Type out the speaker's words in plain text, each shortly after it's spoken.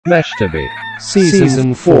MESHITABE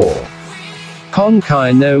SEASON4 今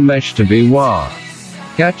回のMESHITABEは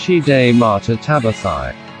ガチでまた食べた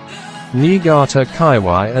い新潟界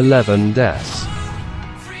隈11です。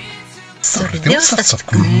それでは早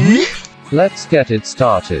速Let's get it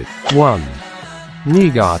started. 1.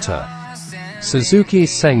 新潟鈴木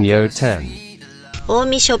鮮魚店。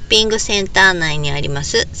近江ショッピングセンター内にありま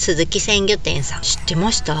す鈴木鮮魚店さん、知ってま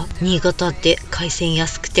した？新潟って海鮮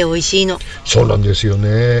安くて美味しいの。そうなんですよ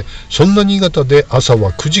ね。そんな新潟で朝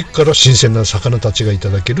は9時から新鮮な魚たちがいた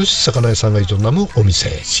だける魚屋さんが営むお店。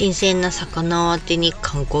新鮮な魚を当てに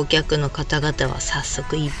観光客の方々は早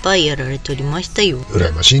速いっぱいやられておりましたよ。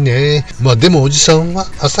羨ましいね。まあでもおじさんは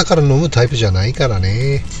朝から飲むタイプじゃないから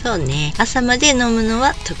ね。そうね、朝まで飲むの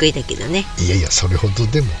は得意だけどね。いやいや、それほど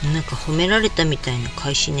でも。なんか褒められたみたいな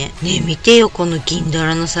返しね。ねえ見てよ、この銀だ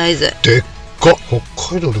らのサイズ。でっか。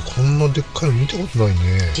北海道でこんなでっかいの見たことないね。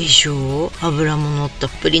でしょう。脂も乗ったっ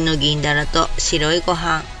ぷりの銀だらと白いご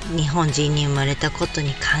飯。日本人に生まれたこと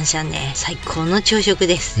に感謝ね。最高の朝食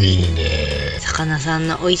です。いいね。魚さん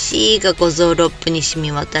の美味しいが五臓六腑に染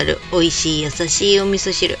み渡る美味しい優しいお味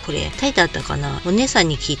噌汁。これタイだったかな。お姉さん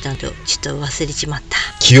に聞いたのとちょっと忘れちまった。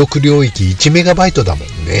記憶領域1メガバイトだもん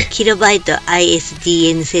ね。キロバイト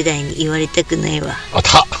ISDN 世代に言われたくないわ。あ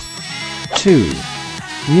た。2.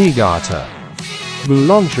 新潟ブ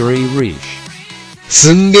ランジェリーリーシ。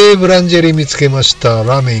すんげーブランジェリー見つけました。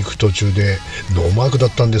ラーメン行く途中でノーマークだっ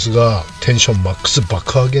たんですが、テンションマックス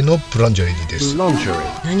爆上げのブランジェリーです。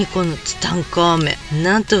何このツタンカーメン、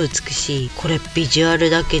なんと美しい。これビジュア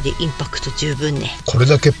ルだけでインパクト十分ね。これ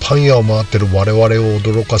だけパン屋を回ってる我々を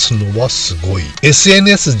驚かすのはすごい。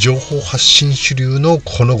 SNS 情報発信主流の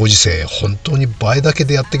このご時世、本当に映えだけ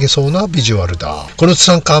でやっていけそうなビジュアルだ。このツ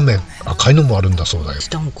タンカーメン、赤いのもあるんだそうだよ。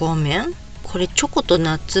ツタンカーメン、これチョコと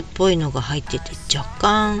ナッツっぽいのが入ってて、若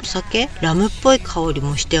干お酒ラムっぽい香り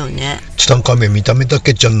もしたよね。ツタンカーメン見た目だ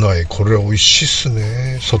けじゃない、これ美味しいっす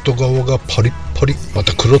ね。外側がパリッパリ、ま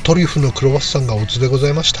た黒トリュフのクロワッサンがおつでござ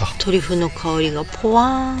いました。トリュフの香りがポ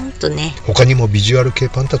ワーンとね。他にもビジュアル系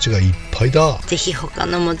パンたちがいっぱいだ。ぜひ他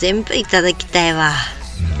のも全部いただきたいわ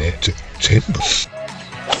ね。全部。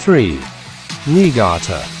3. 新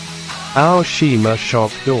潟青島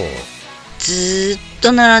食堂。ずーっ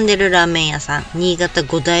と並んでるラーメン屋さん、新潟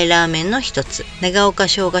5大ラーメンの一つ、長岡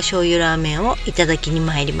生姜醤油ラーメンをいただきに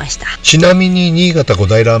参りました。ちなみに新潟5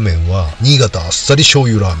大ラーメンは、新潟あっさり醤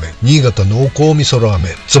油ラーメン、新潟濃厚味噌ラーメ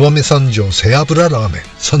ン、燕三条背脂ラーメン、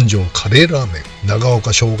三条カレーラーメン、長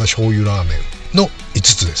岡生姜醤油ラーメンの5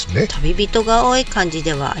つですね。旅人が多い感じ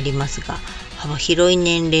ではありますが、幅広い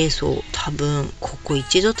年齢層、多分ここ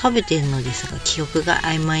一度食べているのですが記憶が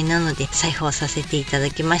曖昧なので再訪させていた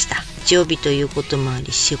だきました。日曜日ということもあり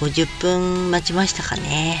 4,50 分待ちましたか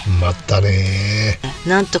ね。待ったね。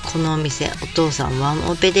なんとこのお店、お父さんワン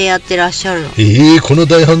オペでやってらっしゃるの。この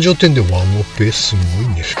大繁盛店でワンオペすごい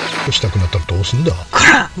ね。したくなったらどうすんだ。こ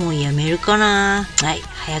らもうやめるかな。はい、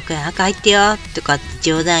早く中入ってよとかって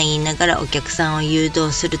冗談言いながらお客さんを誘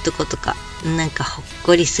導するとことか、なんかほっ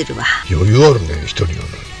こりするわ。余裕あるね、一人なのに。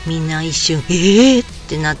みんな一瞬っ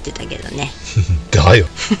てなってたけどね。だよ。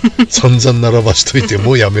散々並ばしといて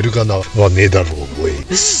もうやめるかなはねえだろう。おい。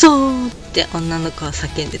うそーって女の子は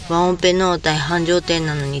叫んで、ワンオペの大繁盛店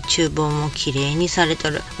なのに厨房も綺麗にされと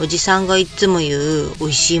る。おじさんがいつも言う美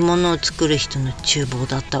味しいものを作る人の厨房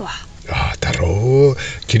だったわ。ああだろ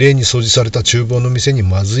う。綺麗に掃除された厨房の店に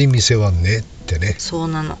まずい店はねってね。そう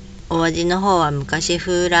なの。お味の方は昔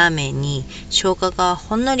風ラーメンに生姜が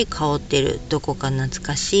ほんのり香ってるどこか懐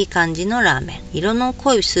かしい感じのラーメン。色の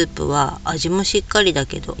濃いスープは味もしっかりだ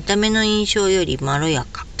けど見た目の印象よりまろや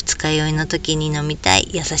か。二日酔いの時に飲みた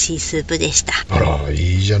い優しいスープでした。あら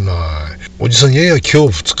いいじゃない。おじさんやや今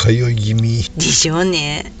日二日酔い気味でしょう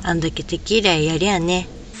ね。あんだけテキーラやりゃね。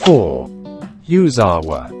4. 湯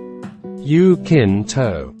沢有金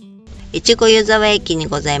島。越後湯沢駅に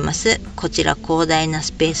ございます。こちら広大な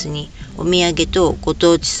スペースにお土産とご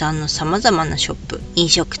当地産の様々なショップ、飲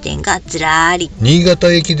食店がずらーり。新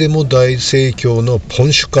潟駅でも大盛況のポ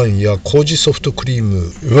ンシュ缶や麹ソフトクリー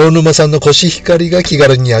ム、魚沼産のコシヒカリが気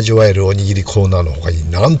軽に味わえるおにぎりコーナーの他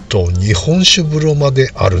になんと日本酒風呂ま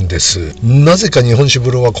であるんです。なぜか日本酒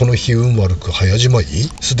風呂はこの日運悪く早じまい、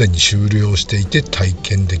すでに終了していて体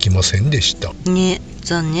験できませんでした。ね、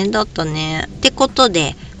残念だったね。ってこと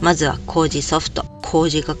でまずは麹ソフト。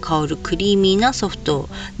麹が香るクリーミーなソフトを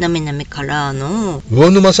なめなめからの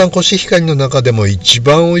魚沼産コシヒカリの中でも一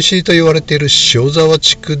番美味しいと言われている塩沢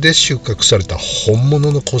地区で収穫された本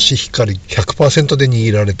物のコシヒカリ 100% で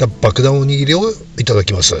握られた爆弾おにぎりをいただ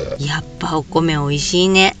きます。やっぱお米美味しい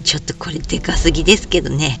ね。ちょっとこれでかすぎですけ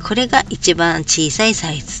どね。これが一番小さい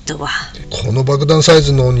サイズとは。この爆弾サイ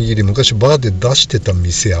ズのおにぎり昔バーで出してた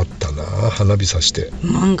店あったな。花火さして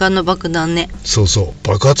漫画の爆弾ね。そうそう、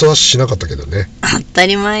爆発はしなかったけどね。当た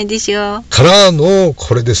り前でしょ。からの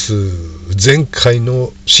これです。前回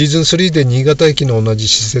のシーズン3で新潟駅の同じ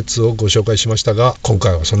施設をご紹介しましたが、今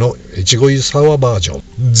回はその越後湯沢バージョ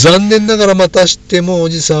ン。残念ながらまたしてもお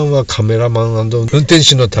じさんはカメラマン&運転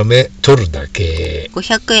手のため撮るだけ。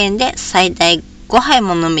500円で最大5杯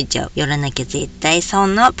も飲めちゃう。寄らなきゃ絶対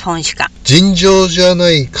損のポン酒か。尋常じゃ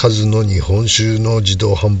ない数の日本酒の自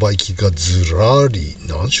動販売機がずらり。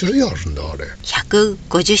何種類あるんだあれ。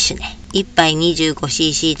150種ね。1杯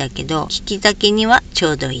 25cc だけど利き酒にはち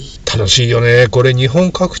ょうどいい。楽しいよね。これ日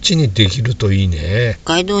本各地にできるといいね。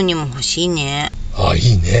北海道にも欲しいね。あ、い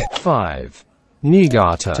いね。5.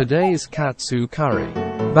 Niigata. Today's katsu curry.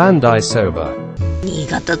 Bandai soba. 新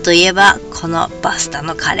潟といえばこのパスタ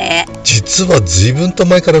のカレー。実は随分と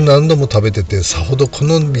前から何度も食べてて、さほど好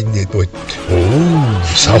みの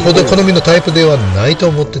タイプではないと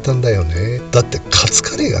思ってたんだよね。だってカツ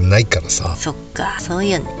カレーがないからさ。そっか、そう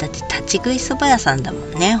よね。だって立ち食いそば屋さんだも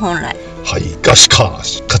んね本来。はい、がしか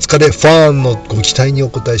しカツカレーファンのご期待にお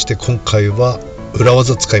応えして今回は裏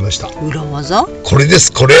技使いました。裏技？これで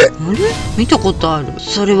す、これ。あれ？見たことある。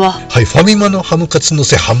それは？はい、ファミマのハムカツの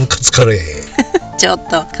せハムカツカレー。ちょっ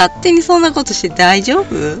と勝手にそんなことして大丈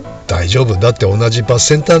夫？大丈夫だって、同じバス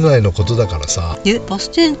センター内のことだからさ。バ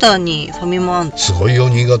スセンターにファミマあんの？すごいよ。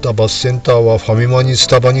新潟バスセンターはファミマにス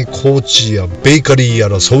タバにコーチやベーカリーや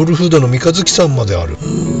らソウルフードの三日月さんまである。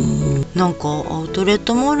なんかアウトレッ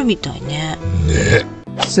トモールみたいね。ね。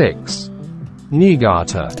 6.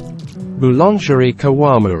 Niigata. Boulangerie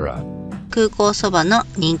Kawamura. 空港そばの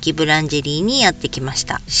人気ブランジェリーにやってきまし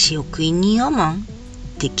た。塩食いにアマンっ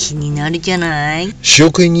て気になるじゃない？塩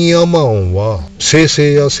食いにアマンは精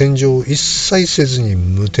製や洗浄を一切せずに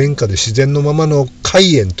無添加で自然のままの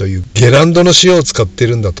海塩というゲランドの塩を使って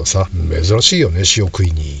るんだとさ。珍しいよね、塩食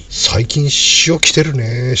いに。最近塩来てる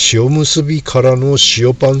ね。塩結びからの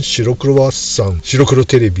塩パン、白黒ワッサン、白黒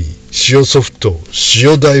テレビ、塩ソフト、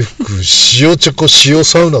塩大福、塩チョコ、塩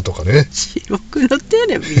サウナとかね。白黒テ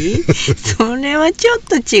レビ？それはちょっ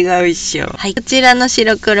と違うっしょ。はい、こちらの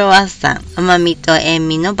白黒ワッサン、甘みと塩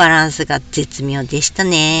味のバランスが絶妙でした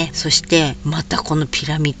ね。そしてまたこのピ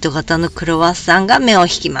ラミッド型の黒ワッサンが目を引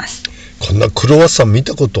きます。こんな黒ワッサン見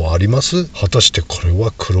たことあります？果たしてこれ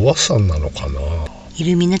は黒ワッサンなのかな？イ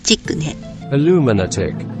ルミナチックね。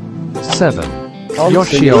 Illuminatic. 7.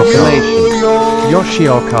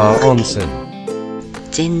 Yoshioka Onsen.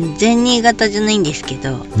 全然新潟じゃないんですけ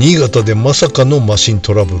ど、新潟でまさかのマシン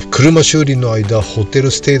トラブル。車修理の間ホテ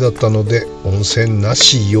ルステイだったので温泉な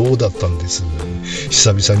しようだったんです。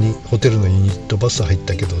久々にホテルのユニットバス入っ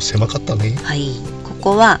たけど狭かったね。はい、こ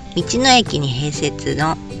こは道の駅に併設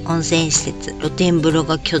の温泉施設。露天風呂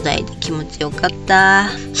が巨大で気持ちよかった。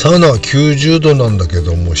サウナは90度なんだけ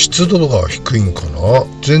ども湿度が低いんかな。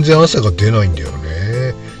全然汗が出ないんだよね。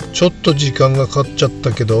ちょっと時間がかかっちゃっ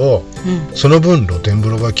たけど、その分露天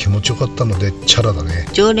風呂が気持ちよかったのでチャラだね。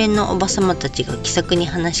常連のおばさまたちが気さくに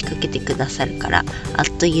話しかけてくださるからあっ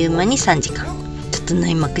という間に3時間整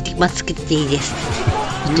いまくりますくっていいです。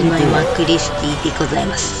整いまくりスティでござい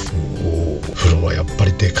ます。風呂はやっぱ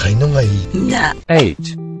りでかいのがいい。な。 8.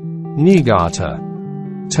 Niigata.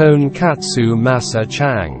 Tonkatsu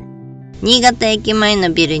Masa-chan. 新潟駅前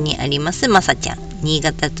のビルにありますまさちゃん。新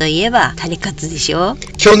潟といえばタレカツでしょ。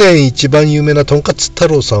去年一番有名なとんかつ太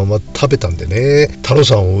郎さんは食べたんでね。太郎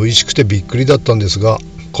さん美味しくてびっくりだったんですが、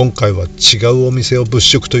今回は違うお店を物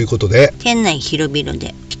色ということで、店内広々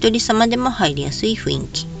で一人様でも入りやすい雰囲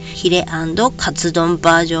気。ヒレ&カツ丼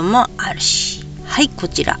バージョンもあるし。はい、こ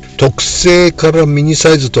ちら特製からミニ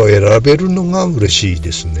サイズと選べるのが嬉しい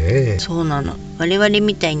ですね。そうなの。我々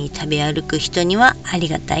みたいに食べ歩く人にはあり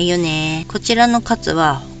がたいよね。こちらのカツ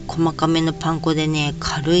は細かめのパン粉でね、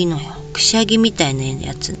軽いのよ。串揚げみたいな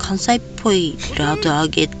やつ。関西っぽいラード揚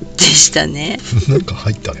げでしたね。なんか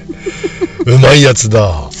入ったね。うまいやつ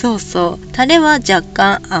だ。そうそう。タレは若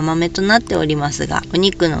干甘めとなっておりますが、お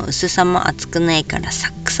肉の薄さも厚くないから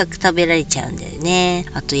サクサク食べられちゃうんだよね。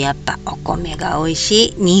あとやっぱお米が美味し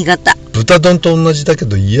い新潟。豚丼と同じだけ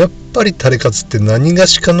ど、やっぱりタレカツって何が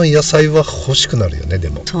しかの野菜は欲しくなるよね。で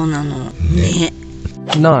もそうなのね。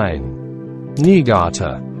 9.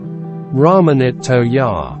 Niigata. Ramen to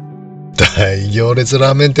ya. 大行列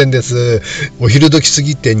ラーメン店です。お昼時過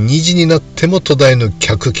ぎて2時になっても途絶えぬ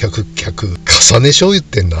客。重ね醤油っ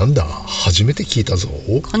てなんだ？初めて聞いたぞ。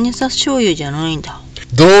金さ醤油じゃないんだ。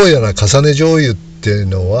どうやら重ね醤油って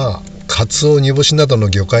のはカツオ、煮干しなどの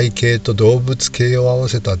魚介系と動物系を合わ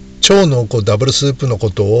せた超濃厚ダブルスープの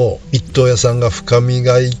ことを一等屋さんが深み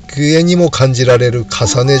が幾重にも感じられる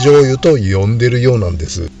重ね醤油と呼んでるようなんで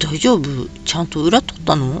す。大丈夫？ちゃんと裏取っ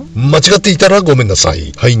たの？間違っていたらごめんなさ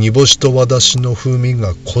い。はい、煮干しと和だしの風味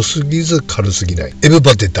が濃すぎず軽すぎないエブ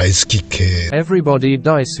バで大好き系。 Everybody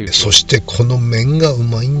大好き。そしてこの麺がう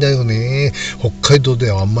まいんだよね。北海道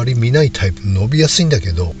ではあんまり見ないタイプ。伸びやすいんだ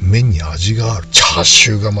けど麺に味がある。チャー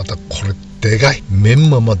シューがまたこれでかい。メン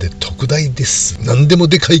マまで特大です。何でも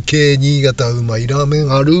でかい系。新潟うまいラーメ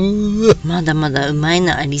ンある。まだまだうまい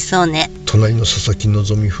のありそうね。隣の佐々木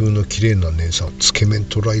希風の綺麗な姉さん、つけ麺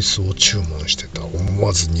とライスを注文してた。思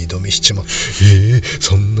わず二度見しちまう。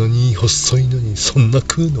そんなに細いのにそんな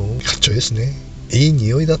食うの？かっちょいいですね。いい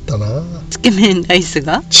匂いだったな。つけ麺ライス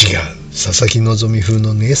が？違う、佐々木希風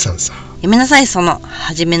の姉さんさ。やめなさい、その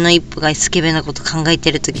初めの一歩がスケベなこと考え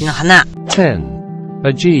てる時の花。10.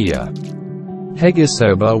 Ajiya.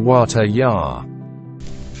 Hegisoba Wata Ya.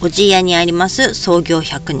 おじやにあります創業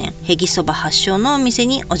100年へぎそば発祥のお店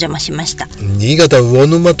にお邪魔しました。新潟魚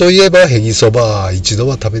沼といえばへぎそば、一度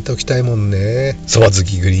は食べておきたいもんね。そば好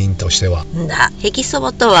きグリーンとしては。へぎそ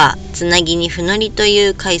ばとはつなぎにふのりとい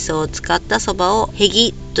う海藻を使ったそばをへ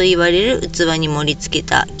ぎと言われる器に盛り付け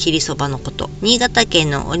た切りそばのこと。新潟県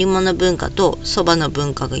の織物文化とそばの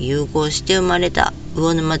文化が融合して生まれた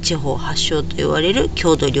魚沼地方発祥と言われる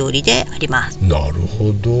郷土料理であります。なる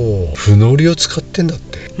ほど、ふのりを使ってんだっ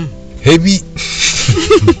て。へぎ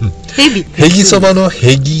そばの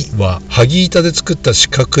へぎははぎ板で作った四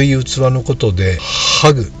角い器のことで、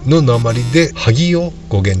はぐの訛りではぎを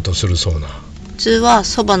語源とするそうな。普通は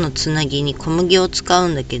そばのつなぎに小麦を使う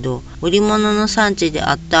んだけど、織物の産地で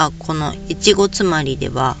あったこの越後つまりで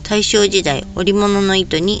は大正時代織物の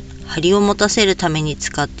糸に針を持たせるために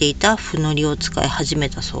使っていたふのりを使い始め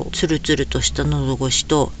たそう。つるつるとした喉越し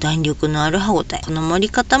と弾力のある歯ごたえ、この盛り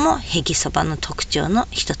方もへぎそばの特徴の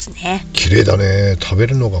一つね。綺麗だね。食べ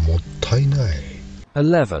るのがもったいない。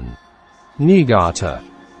11. Niigata.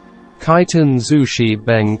 Kaiten Sushi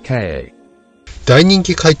Benkei. 大人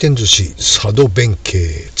気回転寿司佐渡弁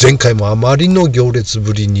慶。前回もあまりの行列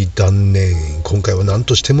ぶりに断念。今回は何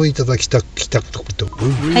としてもいただきたく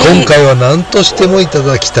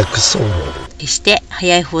そう決して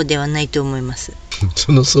早い方ではないと思います。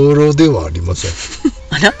その早漏ではありません。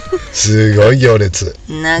あら、すごい行列。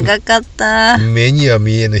長かった。目には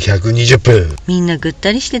見えぬ120分。みんなぐっ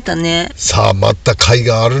たりしてたね。さあ、また貝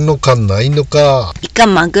があるのかないのか。イカ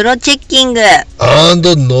マグロチェッキング。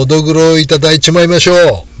のどぐろをいただいちまいましょ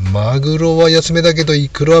う。マグロは安めだけどイ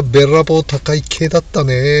クラはべらぼう高い系だった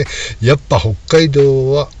ね。やっぱ北海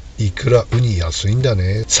道はいくらウニ安いんだ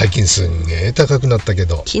ね。最近すんげえ高くなったけ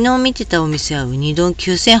ど。昨日見てたお店はウニ丼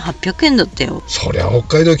9800円だったよ。そりゃ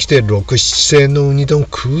北海道来て6、7円のウニ丼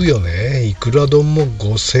食うよね。イクラ丼も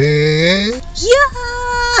5000円。いやー、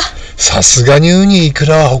さすがにウニイク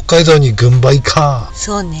ラは北海道に軍配か。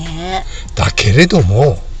そうね。だけれど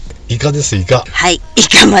もイカです、イカ。はい、イ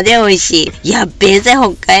カまで美味しい。やっべえぜ、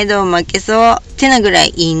北海道負けそうってなぐら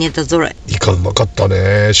いいいネタ揃い。イカうまかった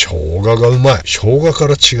ね。生姜がうまい。生姜か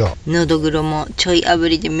ら違う。のどぐろもちょい炙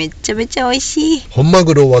りでめっちゃめちゃ美味しい。本マ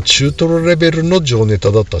グロは中トロレベルの上ネ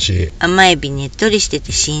タだったし、甘エビねっとりして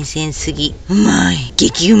て新鮮すぎ。うまい、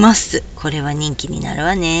激うまっす。これは人気になる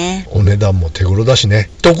わね。お値段も手頃だしね。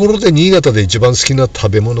ところで新潟で一番好きな食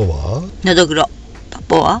べ物は？のどぐろ。パ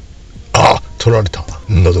ポは？取られた。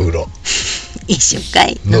のどぐろ。一緒か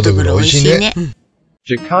い。のどぐろ美味しいね。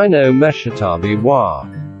Jakai no MESHITABE wa.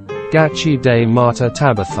 Gachi de mata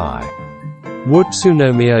tabathai.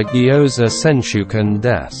 Wutsunomiya gyoza senshukan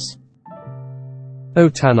desu.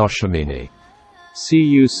 Otanoshamini. See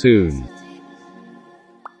you soon.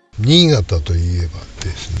 新潟といえばで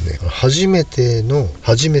すね、初めての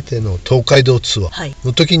東海道ツアー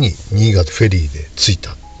の時に新潟フェリーで着い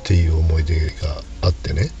たっていう思い出があっ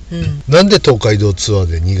てね、なんで東海道ツアー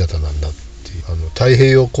で新潟なんだっていう、太平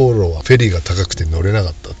洋航路はフェリーが高くて乗れなか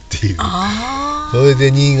ったっていう。それ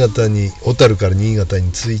で小樽から新潟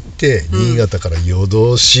に着いて、新潟から夜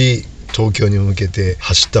通し東京に向けて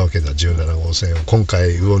走ったわけだ。17号線を今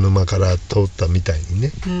回魚沼から通ったみたいに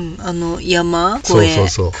ね、山越え。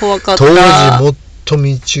そう怖かった。当時もっと道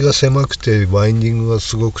が狭くてワインディングが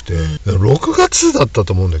すごくて、6月だった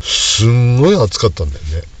と思うんだけど、すんごい暑かったんだよ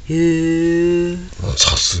ね。へえ。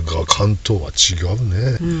さすが関東は違う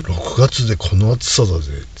ね、6月でこの暑さだ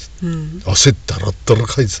ぜって汗だらだら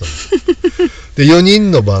かいてたので4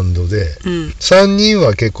人のバンドで、3人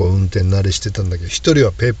は結構運転慣れしてたんだけど、1人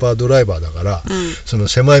はペーパードライバーだから、その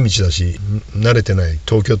狭い道だし慣れてない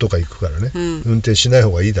東京とか行くからね、運転しない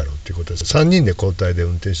方がいいだろうっていうことで3人で交代で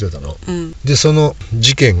運転してたの、でその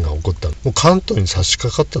事件が起こったの。もう関東に差し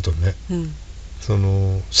掛かったとね、そ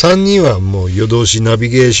の3人はもう夜通しナビ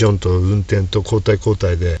ゲーションと運転と交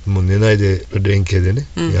代でもう寝ないで連携でね、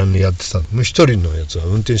やってたの。もう1人のやつは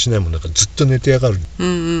運転しないもんなんかずっと寝てやがる、そ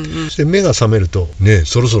して目が覚めるとね、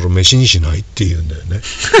そろそろ飯にしないって言うんだよね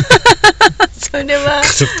それは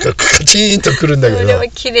カチーンとくるんだけど、それは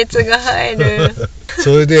亀裂が入る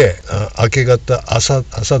それで明け方朝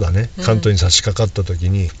だね、関東に差し掛かった時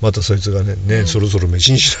にまたそいつがね、そろそろ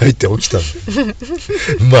飯にしないって起きたの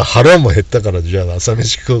まあ腹も減ったからじゃあ朝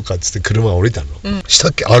飯食おうかっつって車降りたの、した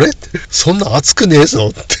っけあれってそんな暑くねえ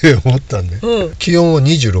ぞって思ったんで、気温は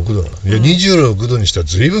26度なの。いや26度にしては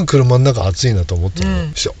随分車の中暑いなと思った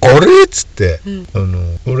の、してあれっつって、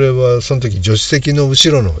俺はその時助手席の後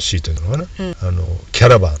ろのシートなのかな、キャ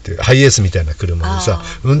ラバンっていうハイエースみたいな車でさ、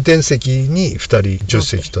運転席に2人助手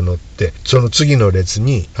席と乗って、その次の列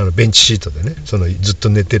にベンチシートでね、そのずっと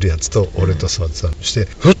寝てるやつと俺と座ってたのして、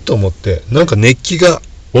ふっと思ってなんか熱気が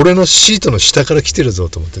俺のシートの下から来てるぞ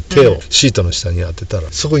と思って手をシートの下に当てたら、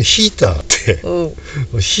そこにヒーターあって、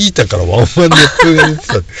ヒーターからワンワン熱風が出て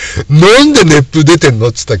たなんで熱風出てんの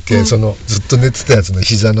っつったっけ、そのずっと寝てたやつの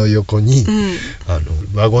膝の横に、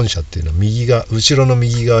ワゴン車っていうのは後ろの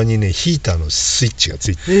右側にねヒーターのスイッチが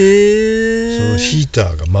ついて、そのヒー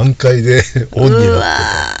ターが満開でオンにな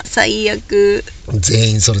ってた。最悪。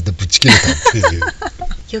全員それでぶち切れたっていう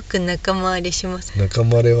よく仲間割れします。仲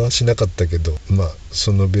間割れはしなかったけど、まあ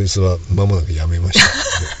そのベースは間もなくやめまし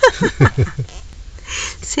た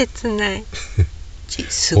切ない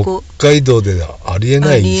すご北海道でありえ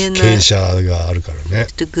ない傾斜があるからね。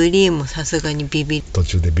ちょっとグリーンもさすがにビビ途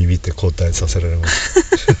中でビビって交代させられまし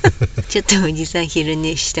たちょっとおじさん昼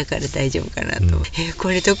寝したから大丈夫かなと、こ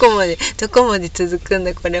れどこまで続くん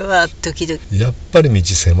だこれはドキドキ。やっぱり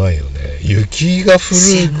道狭いよね。雪が降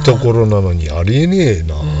るところなのにありえねえ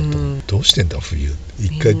なと、どうしてんだ冬。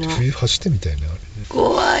一回冬走ってみたいな、あれね。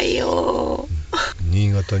怖いよ、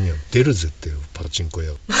新潟には出るぜっていうパチンコ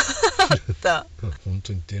屋あった本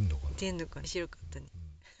当に出んのかな。白かったね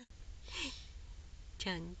ち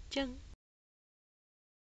ゃんちゃん。